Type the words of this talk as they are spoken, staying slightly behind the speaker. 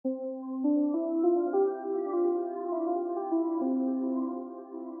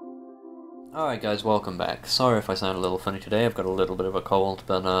Alright guys, welcome back. Sorry if I sound a little funny today, I've got a little bit of a cold,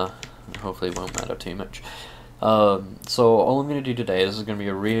 but hopefully it won't matter too much. So all I'm going to do today, this is going to be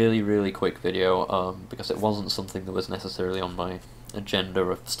a really quick video, because it wasn't something that was necessarily on my agenda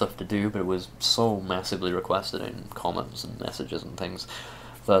of stuff to do, but it was so massively requested in comments and messages and things,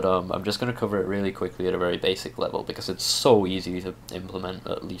 that I'm just going to cover it really quickly at a very basic level, because it's so easy to implement,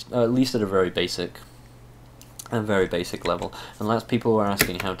 at least at a very basic level, unless people are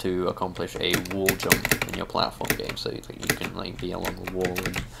asking how to accomplish a wall jump in your platform game, so you can like be along the wall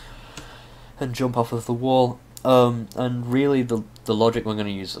and jump off of the wall. And really the logic we're going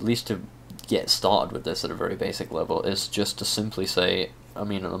to use, at least to get started with this at a very basic level, is just to simply say, I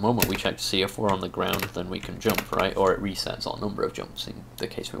mean, at the moment we check to see if we're on the ground, then we can jump, right? Or it resets our number of jumps in the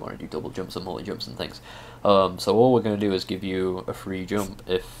case we want to do double jumps and multi jumps and things. So all we're going to do is give you a free jump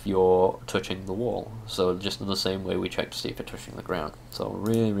if you're touching the wall. So just in the same way we check to see if you're touching the ground. So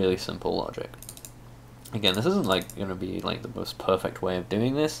really simple logic. Again, this isn't like going to be like the most perfect way of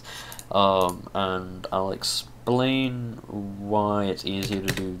doing this, and I'll explain why it's easier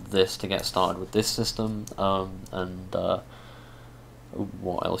to do this to get started with this system, and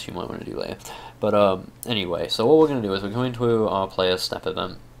what else you might want to do later. But anyway, so what we're going to do is we're going to our player step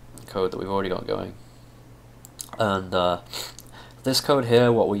event code that we've already got going, and this code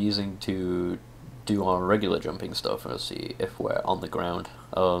here, what we're using to do our regular jumping stuff, let's see if we're on the ground,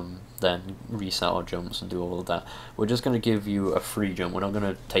 then reset our jumps and do all of that. We're just going to give you a free jump. We're not going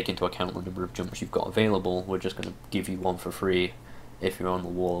to take into account the number of jumps you've got available, we're just going to give you one for free if you're on the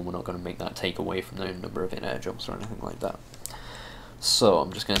wall, and we're not going to make that take away from the number of in-air jumps or anything like that. So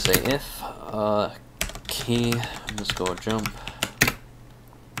I'm just going to say if key underscore jump,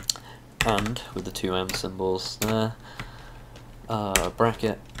 and with the two and symbols there,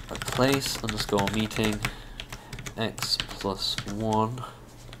 bracket place underscore meeting x plus 1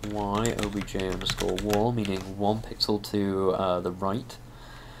 y obj underscore wall, meaning 1 pixel to the right.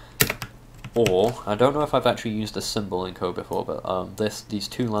 Or, I don't know if I've actually used a symbol in code before, but these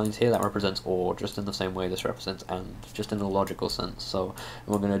two lines here, that represents or, just in the same way this represents and, just in a logical sense. So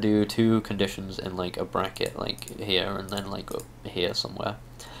we're going to do two conditions in like a bracket, like here and then like here somewhere.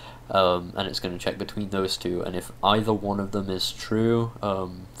 And it's going to check between those two, and if either one of them is true,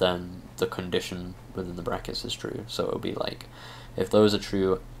 then the condition within the brackets is true. So it'll be like, if those are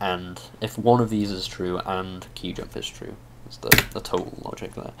true, and if one of these is true and key jump is true. That's the total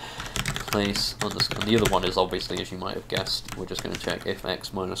logic there. Place underscore, and the other one is obviously, as you might have guessed, we're just going to check if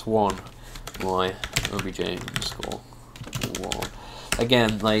x minus 1 y obj underscore wall.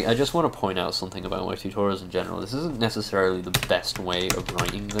 Again, like, I just want to point out something about my tutorials in general. This isn't necessarily the best way of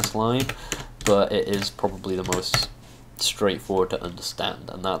writing this line, but it is probably the most straightforward to understand,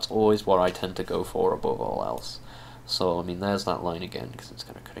 and that's always what I tend to go for above all else. So, I mean, there's that line again, because it's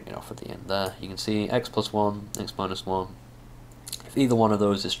kind of cutting it off at the end there. You can see x plus 1, x minus 1. If either one of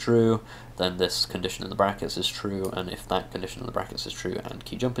those is true, then this condition in the brackets is true, and if that condition in the brackets is true and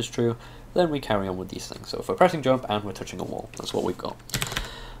key jump is true, then we carry on with these things. So if we're pressing jump and we're touching a wall, that's what we've got.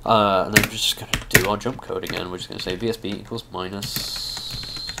 And then we're just going to do our jump code again. We're just going to say VSB equals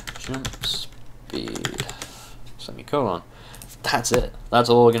minus jump speed, semicolon. That's it. That's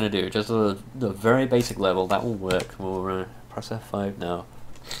all we're going to do. Just at the very basic level, that will work. We'll press F5 now.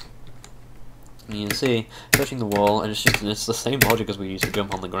 And you can see, touching the wall, and it's the same logic as we use to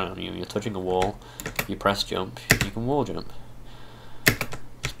jump on the ground. You're touching a wall, you press jump, you can wall jump.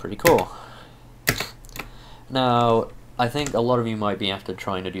 It's pretty cool. Now, I think a lot of you might be after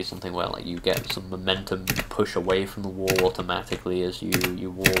trying to do something where like you get some momentum push away from the wall automatically as you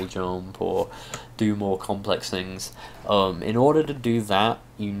wall jump or do more complex things. In order to do that,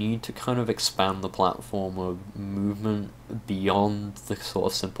 you need to kind of expand the platform of movement beyond the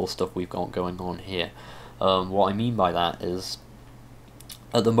sort of simple stuff we've got going on here. What I mean by that is,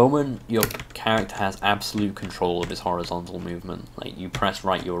 at the moment, your character has absolute control of his horizontal movement. Like, you press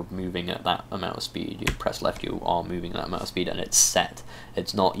right, you're moving at that amount of speed. You press left, you are moving at that amount of speed, and it's set.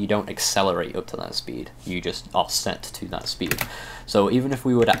 It's not, you don't accelerate up to that speed. You just are set to that speed. So even if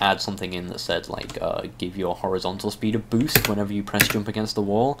we were to add something in that said, like, give your horizontal speed a boost whenever you press jump against the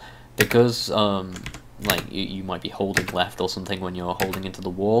wall, because, like, you might be holding left or something when you're holding into the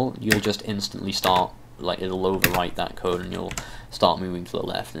wall, you'll just instantly start, like, it'll overwrite that code and you'll start moving to the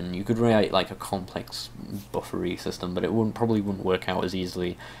left, and you could write like a complex buffery system, but it probably wouldn't work out as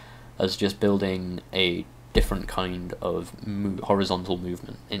easily as just building a different kind of horizontal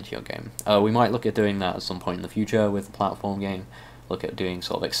movement into your game. We might look at doing that at some point in the future with the platform game, look at doing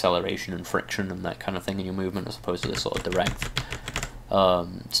sort of acceleration and friction and that kind of thing in your movement as opposed to this sort of direct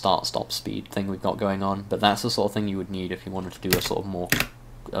start-stop speed thing we've got going on, but that's the sort of thing you would need if you wanted to do a sort of more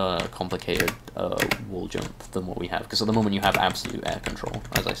complicated wall jump than what we have, because at the moment you have absolute air control,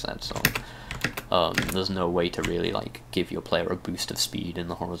 as I said, so there's no way to really like give your player a boost of speed in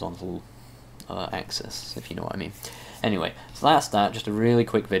the horizontal axis, if you know what I mean. Anyway, so that's that, just a really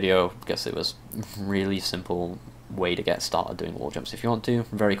quick video, because it was really simple way to get started doing wall jumps if you want to,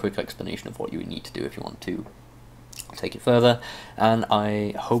 very quick explanation of what you need to do if you want to take it further, and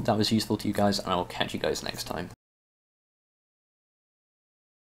I hope that was useful to you guys, and I will catch you guys next time.